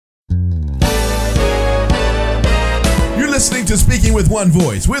listening to Speaking with One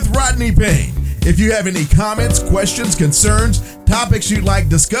Voice with Rodney Payne. If you have any comments, questions, concerns, topics you'd like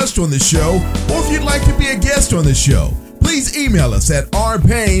discussed on the show, or if you'd like to be a guest on the show, please email us at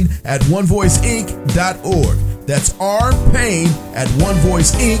rpayne@onevoiceinc.org. That's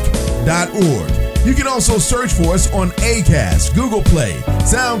rpayne@onevoiceinc.org. You can also search for us on Acast, Google Play,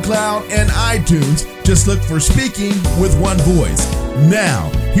 SoundCloud, and iTunes. Just look for Speaking with One Voice. Now,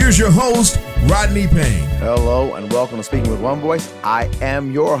 here's your host, Rodney Payne. Hello and welcome to Speaking with One Voice. I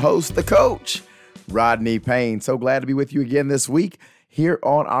am your host, the coach, Rodney Payne. So glad to be with you again this week here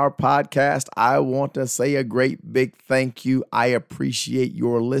on our podcast. I want to say a great big thank you. I appreciate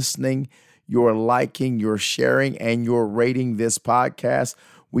your listening, your liking, your sharing, and your rating this podcast.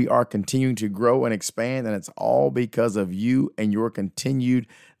 We are continuing to grow and expand, and it's all because of you and your continued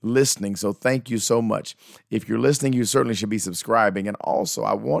listening. So thank you so much. If you're listening, you certainly should be subscribing. And also,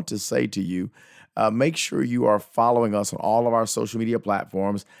 I want to say to you, make sure you are following us on all of our social media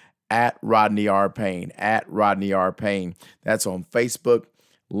platforms at Rodney R. Payne, at Rodney R. Payne. That's on Facebook,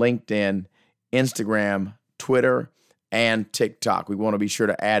 LinkedIn, Instagram, Twitter, and TikTok. We want to be sure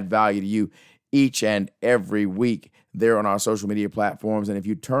to add value to you each and every week there on our social media platforms. And if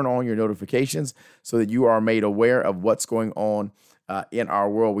you turn on your notifications so that you are made aware of what's going on in our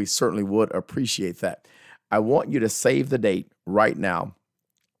world, we certainly would appreciate that. I want you to save the date right now.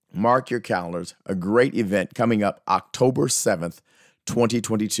 Mark your calendars. A great event coming up October 7th,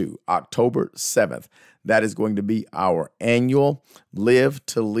 2022. October 7th. That is going to be our annual Live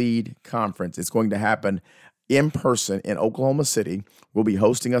to Lead conference. It's going to happen in person in Oklahoma City. We'll be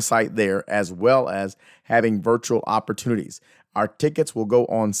hosting a site there as well as having virtual opportunities. Our tickets will go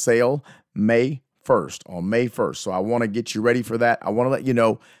on sale May 1st. So I want to get you ready for that. I want to let you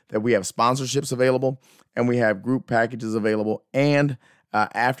know that we have sponsorships available and we have group packages available. And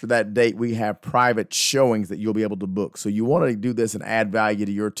after that date, we have private showings that you'll be able to book. So you want to do this and add value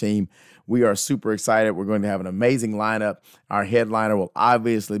to your team. We are super excited. We're going to have an amazing lineup. Our headliner will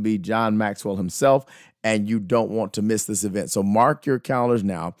obviously be John Maxwell himself, and you don't want to miss this event. So mark your calendars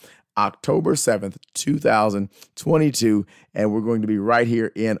now, October 7th, 2022, and we're going to be right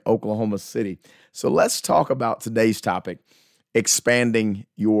here in Oklahoma City. So let's talk about today's topic, expanding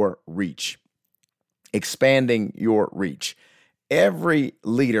your reach. Expanding your reach. Every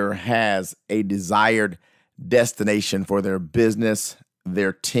leader has a desired destination for their business,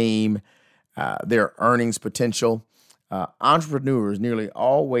 their team, their earnings potential. Entrepreneurs nearly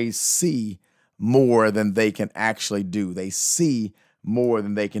always see more than they can actually do. They see more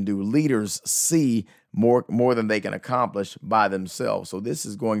than they can do. Leaders see more than they can accomplish by themselves. So this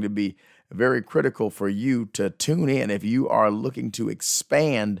is going to be very critical for you to tune in if you are looking to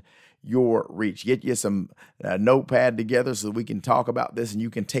expand your reach. Get you some notepad together so that we can talk about this and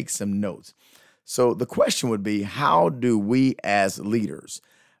you can take some notes. So the question would be, how do we as leaders,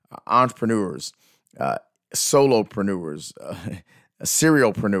 entrepreneurs, solopreneurs,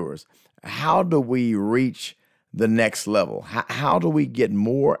 serialpreneurs, how do we reach the next level? How do we get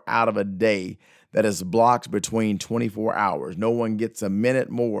more out of a day that is blocked between 24 hours? No one gets a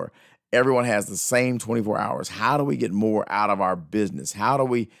minute more. Everyone has the same 24 hours. How do we get more out of our business? How do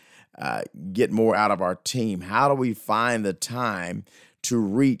we get more out of our team? How do we find the time to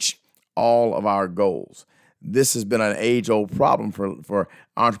reach all of our goals? This has been an age-old problem for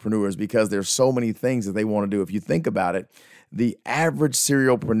entrepreneurs because there's so many things that they want to do. If you think about it, the average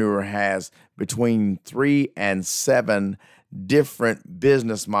serialpreneur has between 3 and 7 different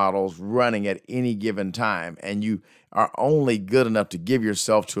business models running at any given time, and you are only good enough to give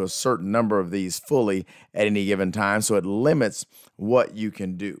yourself to a certain number of these fully at any given time, so it limits what you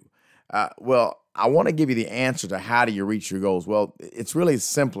can do. Well, I want to give you the answer to how do you reach your goals. Well, it's really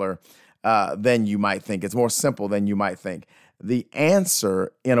simpler than you might think. It's more simple than you might think. The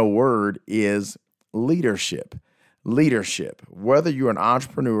answer in a word is leadership. Leadership. Whether you're an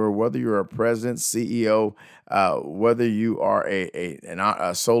entrepreneur, whether you're a president, CEO, whether you are a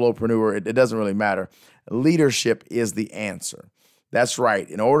solopreneur, it doesn't really matter. Leadership is the answer. That's right.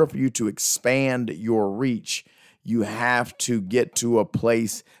 In order for you to expand your reach, you have to get to a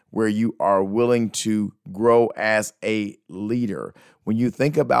place where you are willing to grow as a leader. When you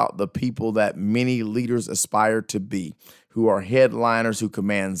think about the people that many leaders aspire to be, who are headliners, who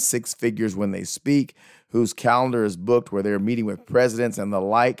command 6 figures when they speak, whose calendar is booked where they're meeting with presidents and the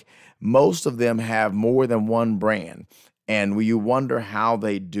like, most of them have more than one brand. And you wonder how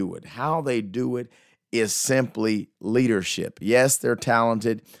they do it. How they do it is simply leadership. Yes, they're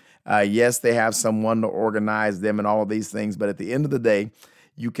talented. Yes, they have someone to organize them and all of these things. But at the end of the day,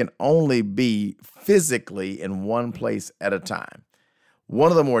 you can only be physically in one place at a time. One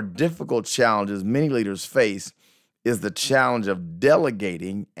of the more difficult challenges many leaders face is the challenge of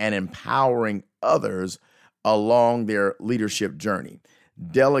delegating and empowering others along their leadership journey.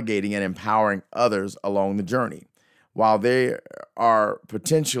 Delegating and empowering others along the journey. While there are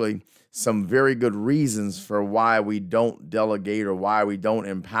potentially some very good reasons for why we don't delegate or why we don't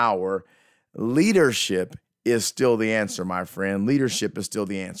empower, leadership is still the answer, my friend. Leadership is still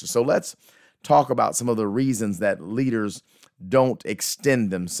the answer. So let's talk about some of the reasons that leaders don't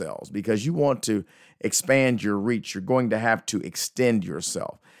extend themselves. Because you want to expand your reach, you're going to have to extend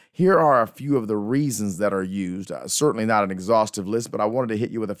yourself. Here are a few of the reasons that are used. Certainly not an exhaustive list, but I wanted to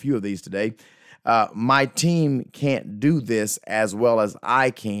hit you with a few of these today. My team can't do this as well as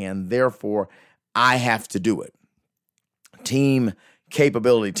I can, therefore I have to do it. Team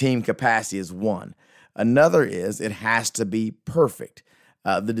capability, team capacity is one. Another is it has to be perfect.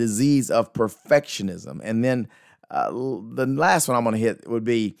 The disease of perfectionism. And then the last one I'm going to hit would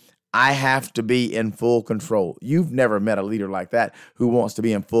be I have to be in full control. You've never met a leader like that who wants to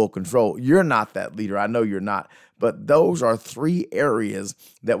be in full control. You're not that leader. I know you're not. But those are three areas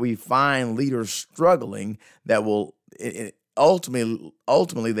that we find leaders struggling that will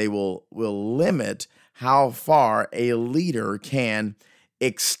ultimately they will limit how far a leader can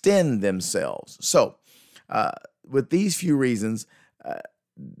extend themselves. So with these few reasons,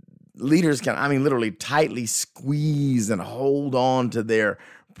 leaders can, literally tightly squeeze and hold on to their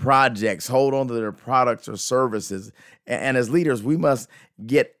projects, hold on to their products or services. And as leaders, we must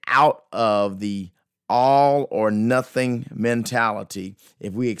get out of the all or nothing mentality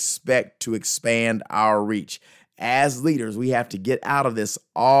if we expect to expand our reach. As leaders, we have to get out of this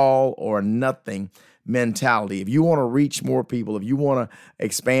all or nothing mentality. If you want to reach more people, if you want to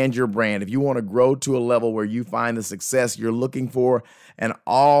expand your brand, if you want to grow to a level where you find the success you're looking for, an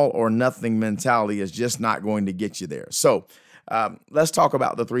all or nothing mentality is just not going to get you there. So let's talk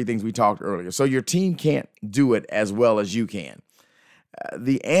about the three things we talked earlier. So your team can't do it as well as you can.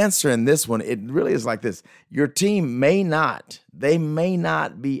 The answer in this one, it really is like this. Your team may not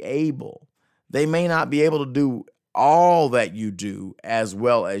be able to do all that you do as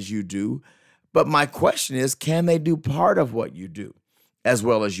well as you do. But my question is, can they do part of what you do as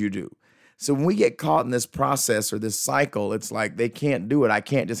well as you do? So when we get caught in this process or this cycle, it's like they can't do it. I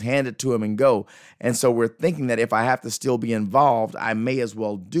can't just hand it to them and go. And so we're thinking that if I have to still be involved, I may as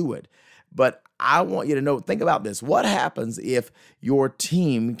well do it. But I want you to know, think about this. What happens if your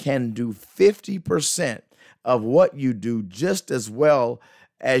team can do 50% of what you do just as well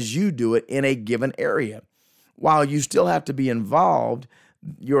as you do it in a given area? While you still have to be involved,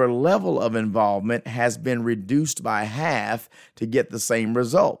 your level of involvement has been reduced by half to get the same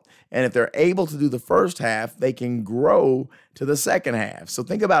result. And if they're able to do the first half, they can grow to the second half. So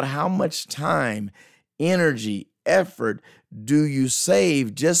think about how much time, energy, effort do you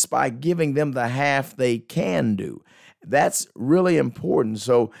save just by giving them the half they can do. That's really important.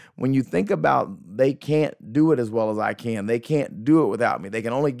 So when you think about they can't do it as well as I can, they can't do it without me, they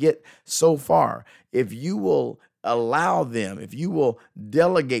can only get so far. If you will allow them, if you will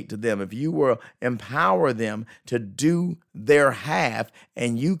delegate to them, if you will empower them to do their half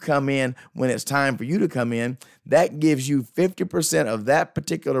and you come in when it's time for you to come in, that gives you 50% of that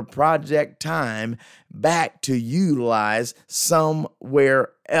particular project time back to utilize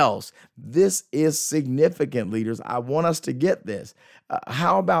somewhere else. This is significant, leaders. I want us to get this.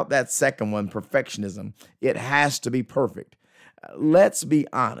 How about that second one, perfectionism? It has to be perfect. Let's be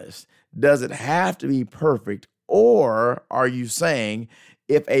honest. Does it have to be perfect? Or are you saying,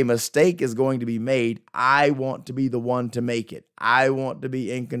 if a mistake is going to be made, I want to be the one to make it. I want to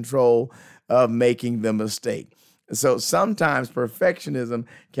be in control of making the mistake. So sometimes perfectionism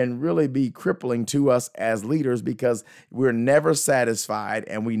can really be crippling to us as leaders because we're never satisfied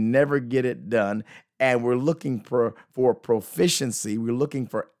and we never get it done. And we're looking for proficiency. We're looking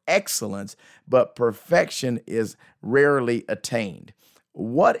for excellence, but perfection is rarely attained.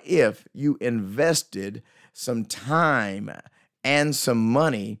 What if you invested some time and some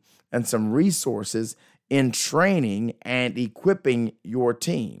money and some resources in training and equipping your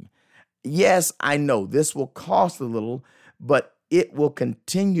team? Yes, I know this will cost a little, but it will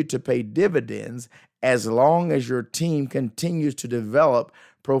continue to pay dividends as long as your team continues to develop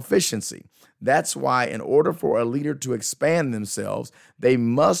proficiency. That's why in order for a leader to expand themselves, they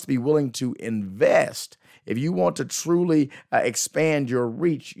must be willing to invest. If you want to truly expand your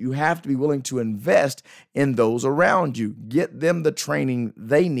reach, you have to be willing to invest in those around you. Get them the training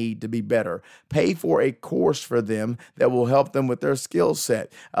they need to be better. Pay for a course for them that will help them with their skill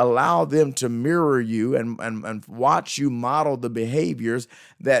set. Allow them to mirror you and watch you model the behaviors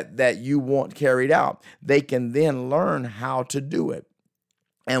that you want carried out. They can then learn how to do it.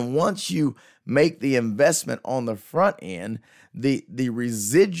 And once you make the investment on the front end, the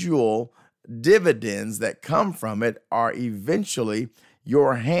residual dividends that come from it are eventually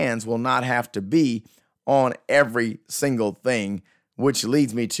your hands will not have to be on every single thing, which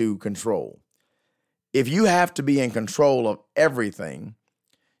leads me to control. If you have to be in control of everything,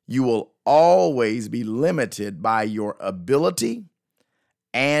 you will always be limited by your ability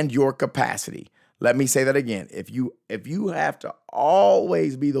and your capacity. Let me say that again. If you have to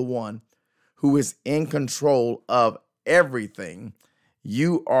always be the one who is in control of everything,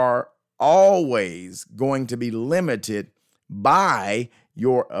 you are always going to be limited by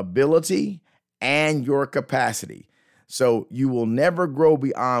your ability and your capacity. So you will never grow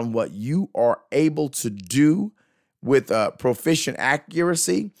beyond what you are able to do with proficient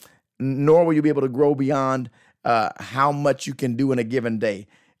accuracy, nor will you be able to grow beyond how much you can do in a given day.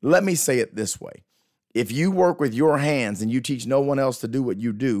 Let me say it this way. If you work with your hands and you teach no one else to do what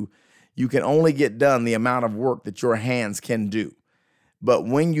you do, you can only get done the amount of work that your hands can do. But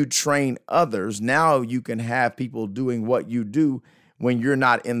when you train others, now you can have people doing what you do when you're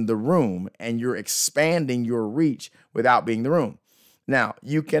not in the room, and you're expanding your reach without being in the room. Now,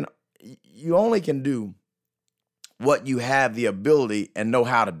 you only can do what you have the ability and know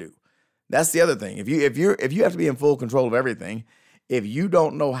how to do. That's the other thing. If you have to be in full control of everything, if you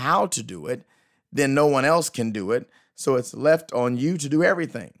don't know how to do it, then no one else can do it. So it's left on you to do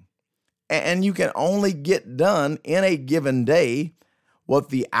everything. And you can only get done in a given day what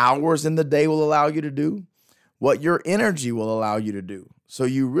the hours in the day will allow you to do, what your energy will allow you to do. So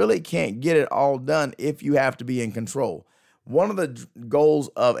you really can't get it all done if you have to be in control. One of the goals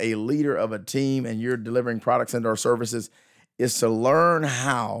of a leader of a team, and you're delivering products and or services, is to learn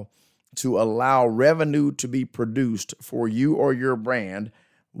how to allow revenue to be produced for you or your brand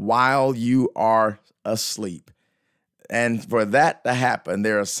while you are asleep. And for that to happen,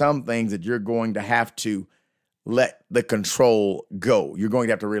 there are some things that you're going to have to let the control go. You're going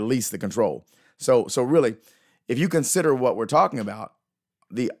to have to release the control. So really, if you consider what we're talking about,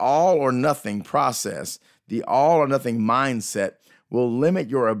 the all or nothing process, the all or nothing mindset will limit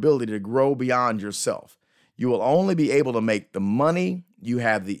your ability to grow beyond yourself. You will only be able to make the money, you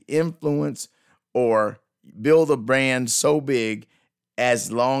have the influence, or build a brand so big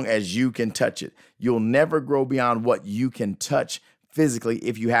as long as you can touch it. You'll never grow beyond what you can touch physically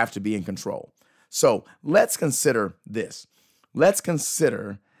if you have to be in control. So let's consider this. Let's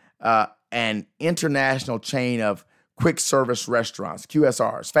consider an international chain of quick service restaurants,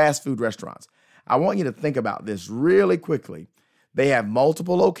 QSRs, fast food restaurants. I want you to think about this really quickly. They have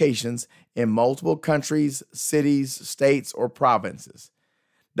multiple locations in multiple countries, cities, states, or provinces.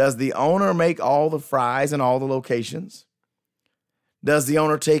 Does the owner make all the fries in all the locations? Does the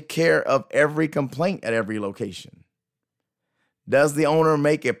owner take care of every complaint at every location? Does the owner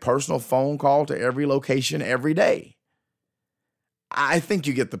make a personal phone call to every location every day? I think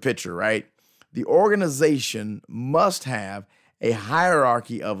you get the picture, right? The organization must have a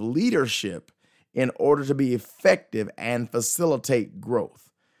hierarchy of leadership in order to be effective and facilitate growth.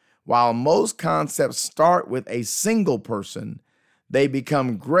 While most concepts start with a single person, they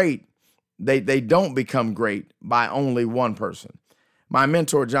become great. They don't become great by only one person. My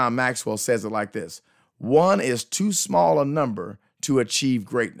mentor, John Maxwell, says it like this: one is too small a number to achieve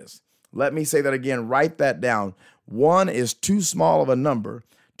greatness. Let me say that again. Write that down. One is too small of a number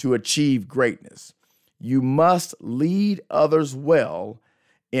to achieve greatness. You must lead others well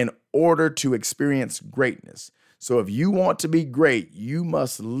in order to experience greatness. So if you want to be great, you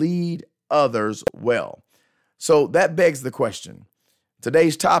must lead others well. So that begs the question.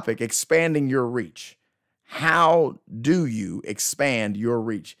 Today's topic, expanding your reach. How do you expand your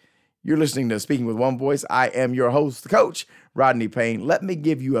reach? You're listening to Speaking with One Voice. I am your host, the coach, Rodney Payne. Let me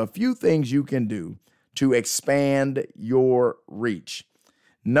give you a few things you can do to expand your reach.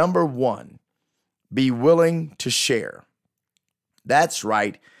 Number one, be willing to share. That's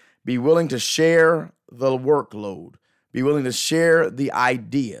right. Be willing to share the workload. Be willing to share the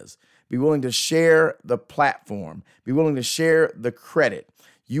ideas. Be willing to share the platform. Be willing to share the credit.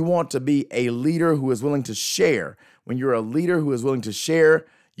 You want to be a leader who is willing to share. When you're a leader who is willing to share,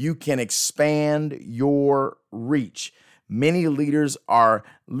 you can expand your reach. Many leaders are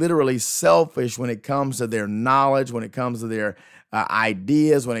literally selfish when it comes to their knowledge, when it comes to their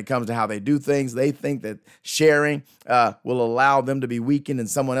ideas, when it comes to how they do things. They think that sharing will allow them to be weakened and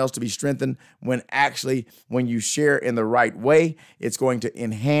someone else to be strengthened, when actually, when you share in the right way, it's going to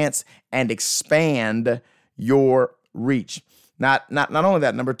enhance and expand your reach. Not only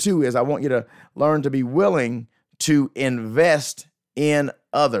that, number two is I want you to learn to be willing to invest in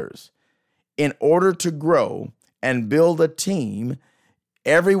others. In order to grow and build a team,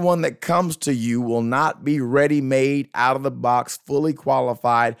 Everyone that comes to you will not be ready-made, out of the box, fully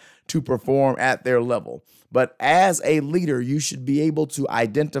qualified to perform at their level. But as a leader, you should be able to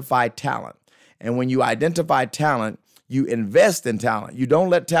identify talent. And when you identify talent, you invest in talent. You don't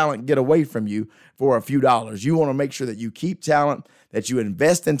let talent get away from you for a few dollars. You want to make sure that you keep talent, that you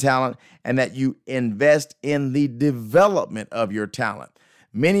invest in talent, and that you invest in the development of your talent.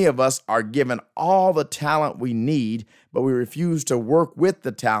 Many of us are given all the talent we need, but we refuse to work with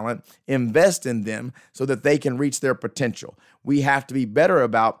the talent, invest in them so that they can reach their potential. We have to be better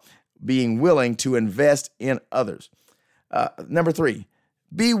about being willing to invest in others. Number 3,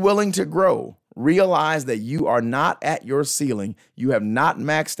 be willing to grow. Realize that you are not at your ceiling. You have not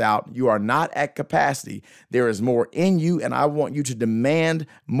maxed out. You are not at capacity. There is more in you, and I want you to demand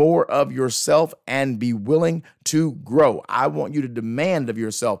more of yourself and be willing to grow. I want you to demand of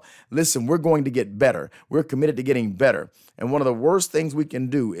yourself, listen, we're going to get better. We're committed to getting better. And one of the worst things we can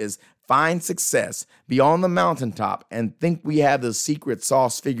do is find success, be on the mountaintop, and think we have the secret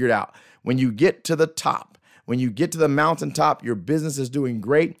sauce figured out. When you get to the top, when you get to the mountaintop, your business is doing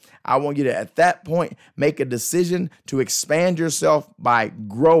great. I want you to, at that point, make a decision to expand yourself by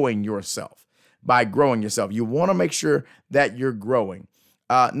growing yourself. You want to make sure that you're growing.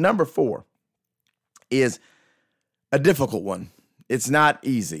 Number 4 is a difficult one. It's not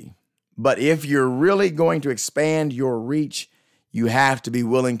easy. But if you're really going to expand your reach, you have to be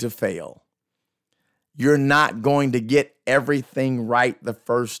willing to fail. You're not going to get everything right the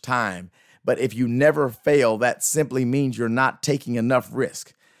first time. But if you never fail, that simply means you're not taking enough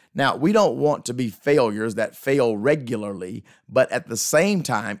risk. Now, we don't want to be failures that fail regularly, but at the same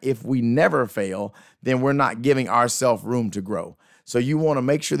time, if we never fail, then we're not giving ourselves room to grow. So you want to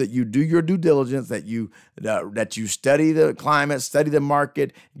make sure that you do your due diligence, that you study the climate, study the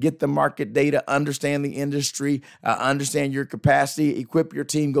market, get the market data, understand the industry, understand your capacity, equip your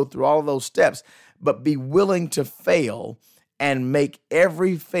team, go through all of those steps, but be willing to fail and make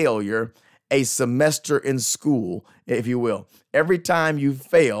every failure a semester in school, if you will. Every time you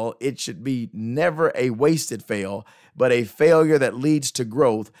fail, it should be never a wasted fail, but a failure that leads to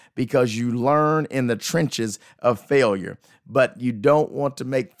growth because you learn in the trenches of failure. But you don't want to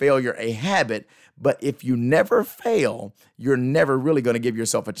make failure a habit. But if you never fail, you're never really going to give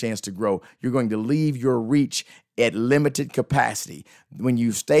yourself a chance to grow. You're going to leave your reach at limited capacity. When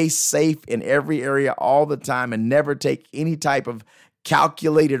you stay safe in every area all the time and never take any type of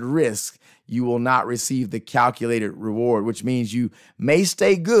calculated risk, you will not receive the calculated reward, which means you may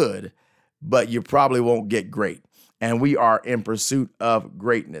stay good, but you probably won't get great. And we are in pursuit of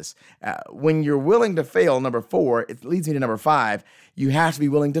greatness. When you're willing to fail, number 4, it leads me to number 5, you have to be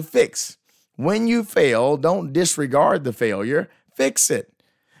willing to fix. When you fail, don't disregard the failure, fix it.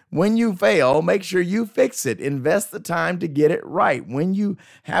 When you fail, make sure you fix it. Invest the time to get it right. When you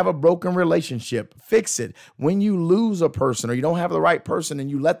have a broken relationship, fix it. When you lose a person or you don't have the right person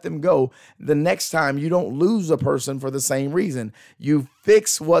and you let them go, the next time you don't lose a person for the same reason. You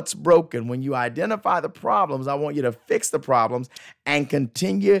fix what's broken. When you identify the problems, I want you to fix the problems and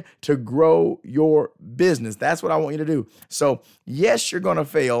continue to grow your business. That's what I want you to do. So yes, you're going to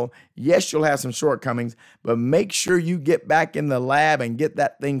fail. Yes, you'll have some shortcomings, but make sure you get back in the lab and get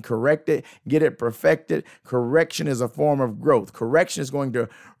that thing corrected, get it perfected. Correction is a form of growth. Correction is going to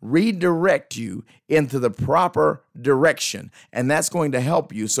redirect you into the proper direction, and that's going to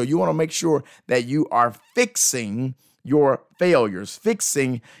help you. So you want to make sure that you are fixing your failures,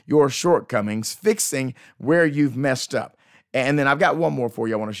 fixing your shortcomings, fixing where you've messed up. And then I've got one more for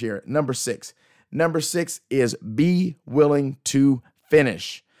you I want to share. Number 6. Number 6 is be willing to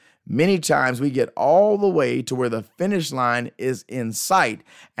finish. Many times we get all the way to where the finish line is in sight,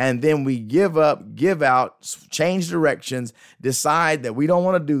 and then we give up, give out, change directions, decide that we don't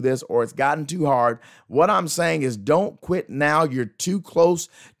want to do this or it's gotten too hard. What I'm saying is don't quit now. You're too close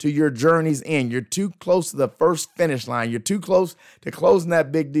to your journey's end. You're too close to the first finish line. You're too close to closing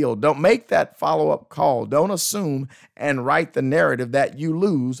that big deal. Don't make that follow-up call. Don't assume and write the narrative that you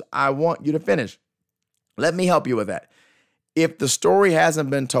lose. I want you to finish. Let me help you with that. If the story hasn't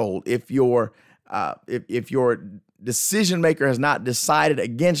been told, if your decision maker has not decided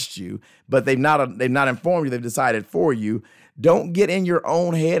against you, but they've not informed you, they've decided for you, don't get in your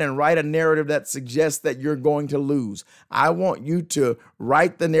own head and write a narrative that suggests that you're going to lose. I want you to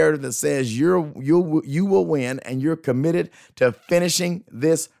write the narrative that says you will win and you're committed to finishing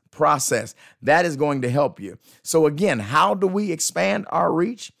this process. That is going to help you. So again, how do we expand our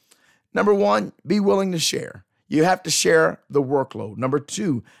reach? Number 1, be willing to share. You have to share the workload. Number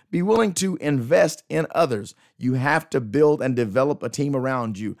 2, be willing to invest in others. You have to build and develop a team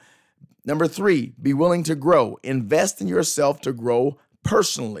around you. Number 3, be willing to grow. Invest in yourself to grow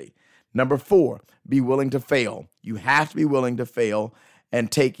personally. Number 4, be willing to fail. You have to be willing to fail and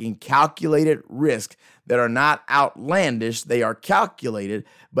taking calculated risks that are not outlandish. They are calculated,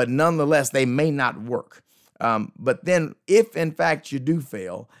 but nonetheless, they may not work. But then if in fact you do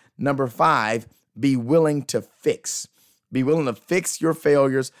fail, number 5, be willing to fix. Be willing to fix your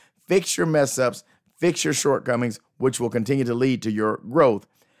failures, fix your mess ups, fix your shortcomings, which will continue to lead to your growth.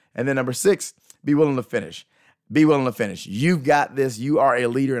 And then number 6, be willing to finish. Be willing to finish. You've got this. You are a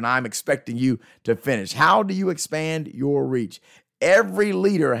leader, and I'm expecting you to finish. How do you expand your reach? Every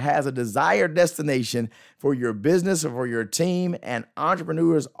leader has a desired destination for your business or for your team, and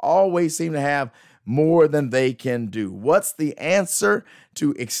entrepreneurs always seem to have more than they can do. What's the answer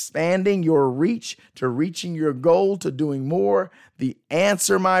to expanding your reach, to reaching your goal, to doing more? The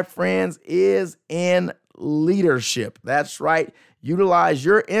answer, my friends, is in leadership. That's right. Utilize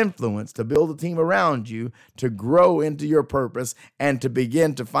your influence to build a team around you, to grow into your purpose, and to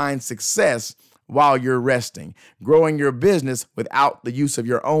begin to find success while you're resting, growing your business without the use of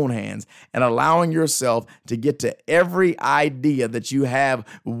your own hands, and allowing yourself to get to every idea that you have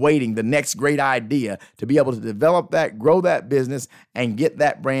waiting, the next great idea, to be able to develop that, grow that business, and get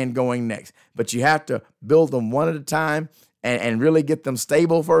that brand going next. But you have to build them one at a time and really get them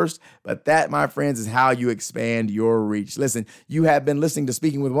stable first. But that, my friends, is how you expand your reach. Listen, you have been listening to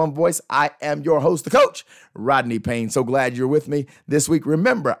Speaking with One Voice. I am your host, the coach, Rodney Payne. So glad you're with me this week.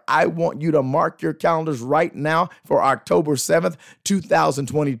 Remember, I want you to mark your calendars right now for October 7th,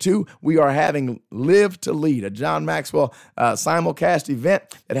 2022. We are having Live to Lead, a John Maxwell simulcast event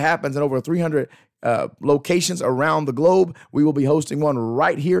that happens in over 300 locations around the globe. We will be hosting one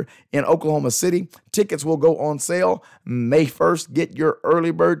right here in Oklahoma City. Tickets will go on sale May 1st. Get your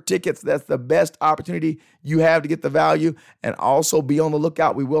early bird tickets. That's the best opportunity you have to get the value. And also be on the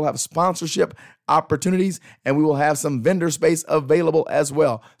lookout. We will have sponsorship opportunities, and we will have some vendor space available as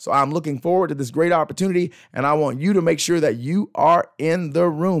well. So I'm looking forward to this great opportunity, and I want you to make sure that you are in the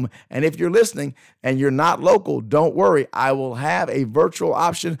room. And if you're listening and you're not local, don't worry. I will have a virtual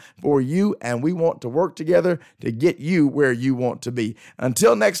option for you, and we want to work together to get you where you want to be.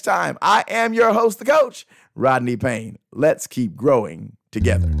 Until next time, I am your host, the coach, Rodney Payne. Let's keep growing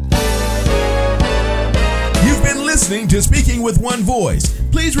together. You've been listening to Speaking with One Voice.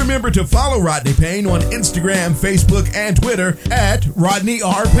 Please remember to follow Rodney Payne on Instagram, Facebook, and Twitter at Rodney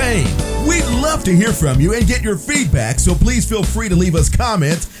R. Payne. We'd love to hear from you and get your feedback, so please feel free to leave us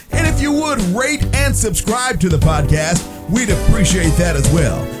comments. And if you would, rate and subscribe to the podcast, we'd appreciate that as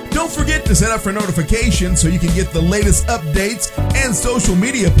well. Don't forget to set up for notifications so you can get the latest updates and social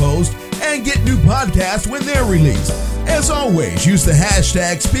media posts and get new podcasts when they're released. As always, use the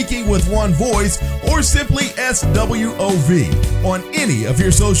hashtag Speaking with One Voice or simply SWOV on any of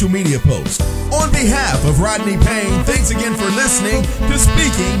your social media posts. On behalf of Rodney Payne, thanks again for listening to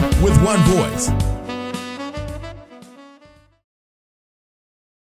Speaking with One Voice.